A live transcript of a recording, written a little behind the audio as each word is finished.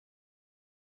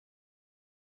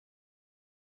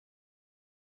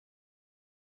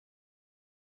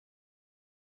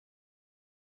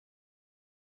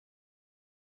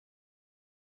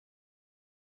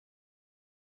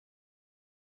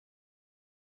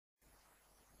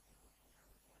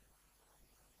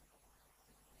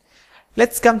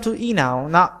Let's come to E now.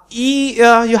 Now E,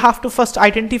 you have to first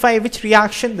identify which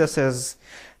reaction this is.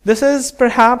 This is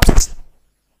perhaps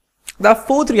the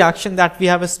fourth reaction that we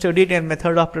have studied in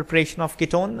method of preparation of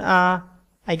ketone,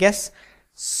 I guess.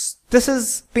 This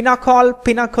is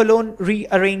pinacol-pinacolone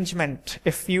rearrangement,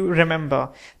 if you remember.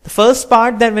 The first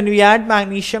part, then when we add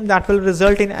magnesium, that will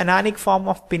result in anionic form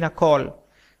of pinacol.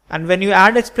 And when you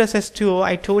add H plus H2O,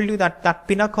 I told you that that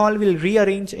pinacol will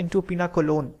rearrange into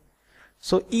pinacolone.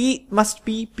 So E must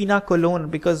be pinacolone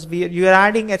because you are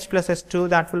adding H plus H2,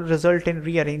 that will result in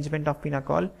rearrangement of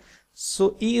pinacol.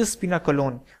 So E is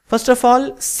pinacolone. First of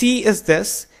all, C is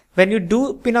this. When you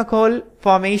do pinacol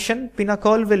formation,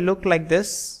 pinacol will look like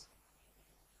this.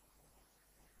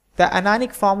 The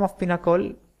anionic form of pinacol,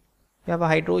 you have a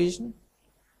hydrogen,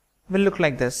 will look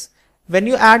like this. When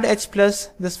you add H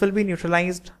plus, this will be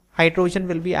neutralized, hydrogen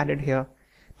will be added here.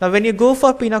 Now when you go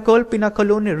for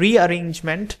pinacol-pinacolone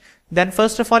rearrangement, then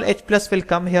first of all H plus will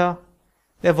come here,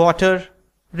 the water,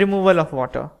 removal of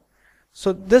water.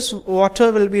 So this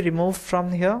water will be removed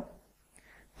from here.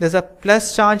 There's a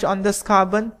plus charge on this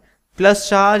carbon. Plus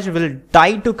charge will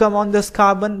die to come on this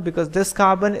carbon because this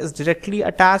carbon is directly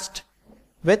attached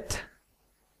with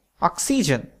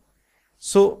oxygen.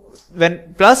 So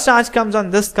when plus charge comes on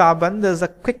this carbon, there's a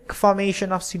quick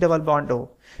formation of C double bond O.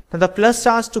 Now the plus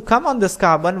charge to come on this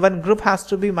carbon, one group has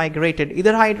to be migrated,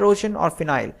 either hydrogen or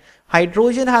phenyl.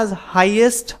 Hydrogen has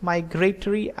highest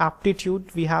migratory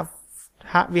aptitude. We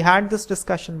had this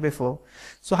discussion before.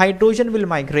 So hydrogen will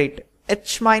migrate.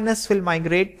 H minus will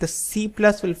migrate. The C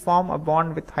plus will form a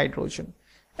bond with hydrogen.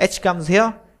 H comes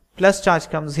here, plus charge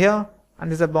comes here, and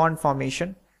there's a bond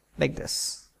formation like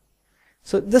this.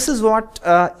 So this is what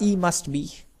E must be.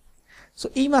 So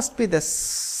E must be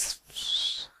this.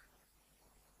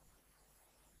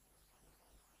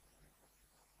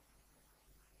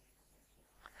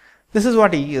 This is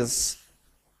what E is.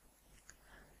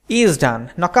 E is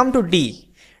done. Now come to D.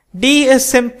 D is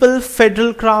simple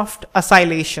Federal-Kraft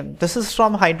acylation. This is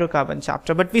from hydrocarbon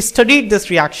chapter, but we studied this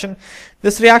reaction.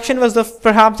 This reaction was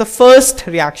perhaps the first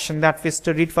reaction that we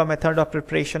studied for method of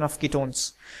preparation of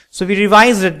ketones. So we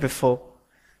revised it before,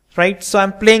 right? So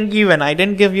I'm playing even. I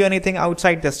didn't give you anything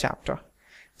outside this chapter.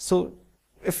 So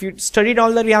if you studied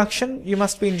all the reaction, you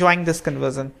must be enjoying this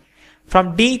conversion.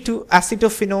 From D to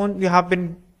acetophenone,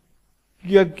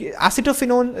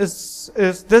 acetophenone is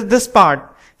this part.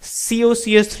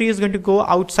 COCH3 is going to go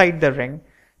outside the ring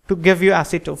to give you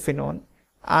acetophenone,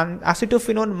 and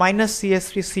acetophenone minus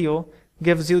CH3CO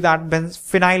gives you that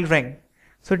phenyl ring.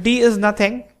 So D is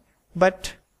nothing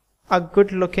but a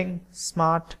good looking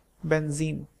smart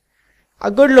benzene, a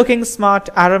good looking smart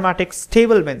aromatic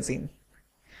stable benzene.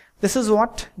 This is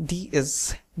what D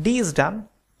is. D is done,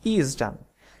 E is done.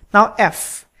 Now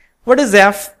F. What is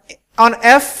F? On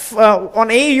F,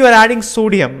 on A you are adding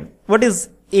sodium. What is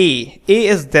A? A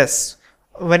is this.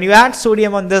 When you add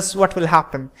sodium on this, what will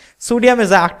happen? Sodium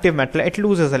is an active metal. It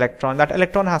loses electron. That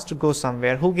electron has to go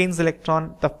somewhere. Who gains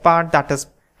electron? The part that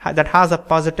has a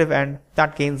positive end,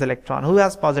 that gains electron. Who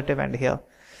has positive end here?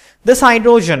 This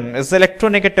hydrogen is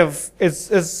electronegative,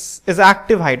 is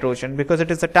active hydrogen because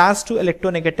it is attached to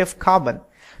electronegative carbon.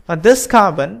 Now this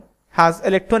carbon has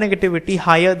electronegativity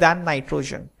higher than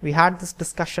nitrogen. We had this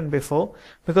discussion before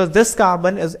because this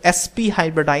carbon is sp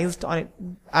hybridized on it,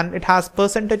 and it has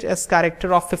percentage S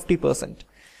character of 50%.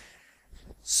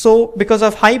 So because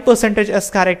of high percentage S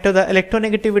character, the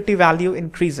electronegativity value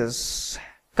increases.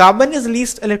 Carbon is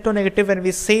least electronegative when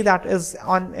we say that is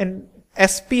in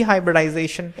sp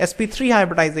hybridization, sp3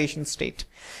 hybridization state.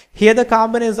 Here the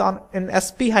carbon is in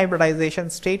sp hybridization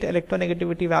state,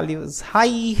 electronegativity value is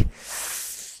high.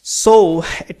 So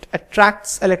it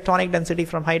attracts electronic density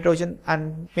from hydrogen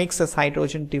and makes this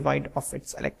hydrogen divide of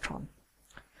its electron.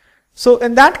 So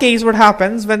in that case, what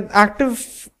happens when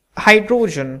active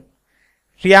hydrogen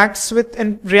reacts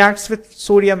with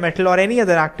sodium metal or any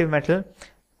other active metal?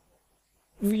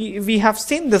 We have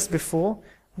seen this before.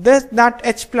 That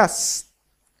H plus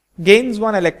gains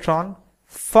one electron,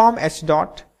 form H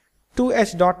dot, two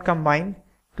H dot combine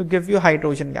to give you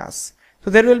hydrogen gas. So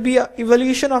there will be an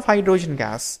evolution of hydrogen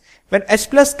gas. When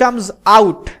H plus comes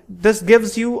out, this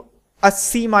gives you a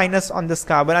C minus on this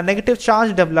carbon. A negative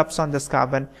charge develops on this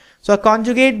carbon. So a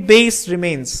conjugate base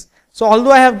remains. So although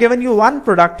I have given you one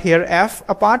product here, F,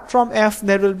 apart from F,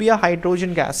 there will be a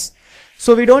hydrogen gas.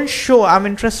 So we don't show, I'm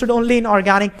interested only in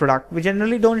organic product. We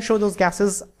generally don't show those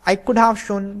gases. I could have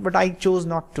shown, but I chose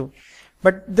not to.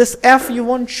 But this F you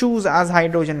won't choose as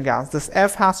hydrogen gas. This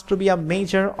F has to be a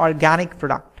major organic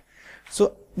product.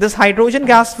 So this hydrogen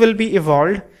gas will be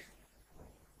evolved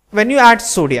when you add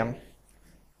sodium.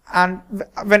 And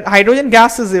when hydrogen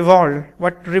gas is evolved,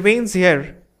 what remains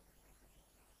here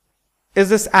is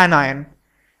this anion.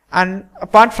 And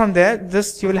apart from there,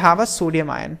 this you will have a sodium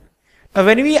ion. Now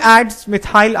when we add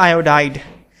methyl iodide,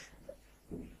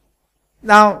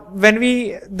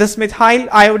 this methyl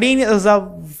iodine is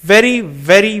a very,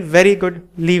 very, very good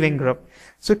leaving group.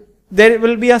 So there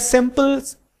will be a simple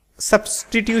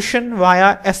substitution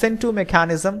via SN2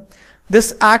 mechanism.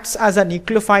 This acts as a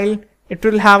nucleophile. It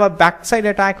will have a backside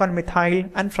attack on methyl,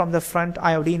 and from the front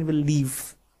iodine will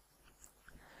leave.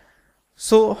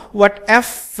 So what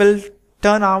F will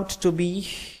turn out to be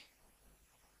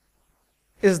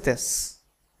is this.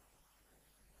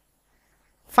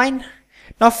 Fine.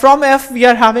 Now from F we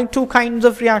are having two kinds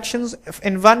of reactions.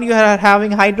 In one you are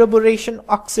having hydroboration,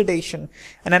 oxidation,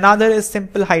 and another is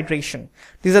simple hydration.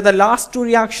 These are the last two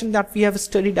reactions that we have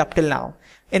studied up till now.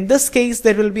 In this case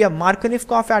there will be a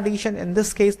Markovnikov addition. In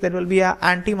this case there will be an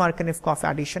anti-Markovnikov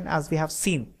addition, as we have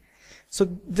seen. So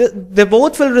they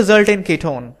both will result in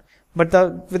ketone. But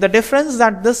with the difference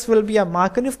that this will be a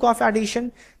Markovnikov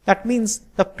addition, that means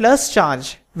the plus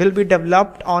charge will be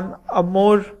developed on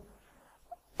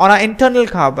an internal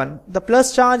carbon. The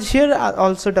plus charge here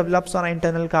also develops on an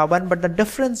internal carbon, but the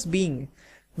difference being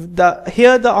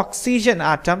here the oxygen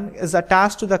atom is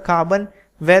attached to the carbon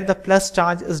where the plus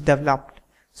charge is developed.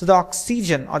 So the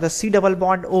oxygen, or the C double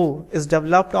bond O, is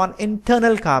developed on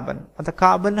internal carbon, or the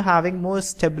carbon having more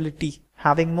stability,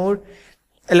 having more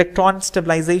electron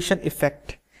stabilization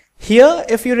effect. Here,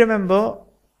 if you remember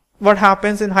what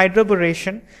happens in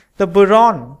hydroboration, the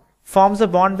boron forms a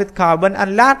bond with carbon,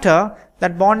 and later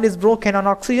that bond is broken and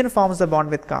oxygen forms a bond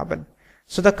with carbon.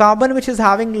 So the carbon which is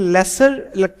having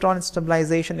lesser electron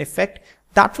stabilization effect,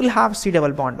 that will have C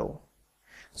double bond O.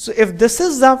 So if this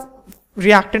is the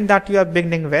reactant that you are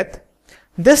beginning with,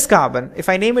 this carbon, if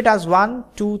I name it as 1,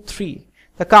 2, 3,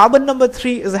 the carbon number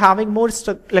 3 is having more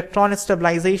electron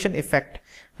stabilization effect,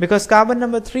 because carbon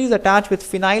number 3 is attached with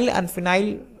phenyl, and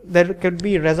phenyl, there could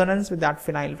be resonance with that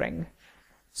phenyl ring.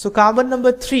 So carbon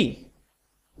number 3,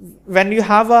 when you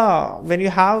have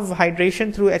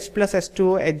hydration through H plus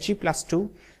S2O, Hg plus 2,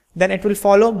 then it will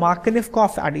follow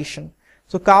Markovnikov addition.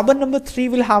 So carbon number 3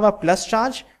 will have a plus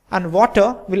charge, and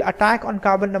water will attack on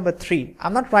carbon number 3.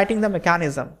 I'm not writing the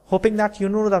mechanism, hoping that you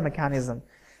know the mechanism.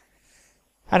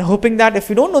 And hoping that if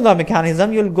you don't know the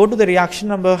mechanism, you'll go to the reaction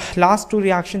number, last two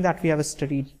reactions that we have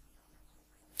studied.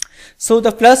 So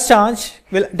the plus charge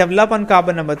will develop on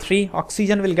carbon number 3,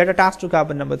 oxygen will get attached to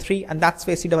carbon number 3, and that's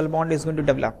where C double bond is going to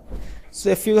develop. So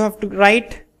if you have to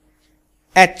write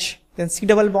H, then C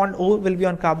double bond O will be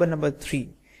on carbon number 3.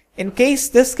 In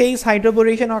this case,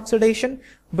 hydroboration oxidation,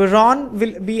 boron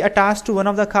will be attached to one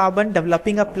of the carbon,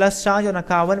 developing a plus charge on a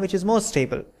carbon which is more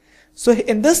stable. So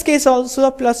in this case also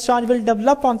a plus charge will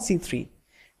develop on C3.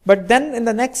 But then in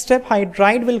the next step,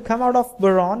 hydride will come out of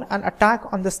boron and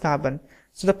attack on this carbon.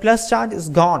 So the plus charge is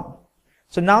gone.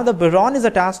 So now the boron is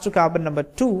attached to carbon number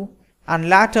 2, and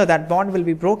later that bond will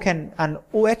be broken and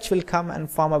OH will come and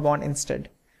form a bond instead.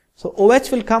 So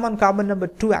OH will come on carbon number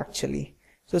 2 actually.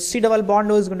 So C double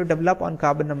bond O is going to develop on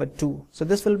carbon number 2. So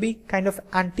this will be kind of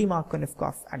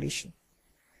anti-Markovnikov addition.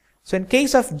 So in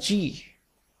case of G,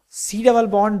 C double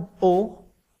bond O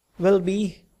will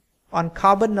be on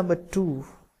carbon number 2.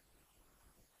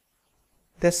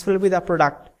 This will be the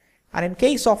product. And in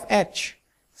case of H,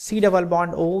 C double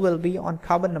bond O will be on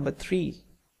carbon number 3.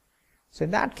 So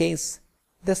in that case,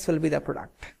 this will be the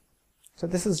product. So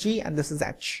this is G and this is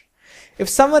H. If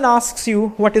someone asks you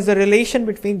what is the relation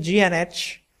between G and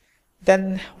H,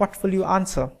 then what will you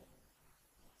answer?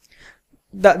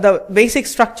 The basic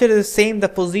structure is the same. The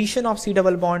position of C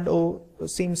double bond O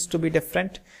seems to be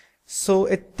different. So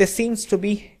there seems to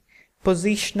be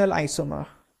positional isomer.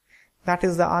 That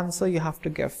is the answer you have to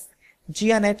give.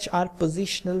 G and H are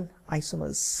positional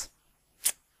isomers.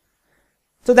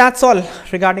 So that's all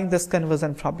regarding this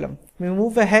conversion problem. We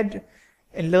move ahead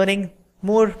in learning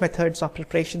more methods of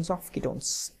preparations of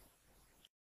ketones.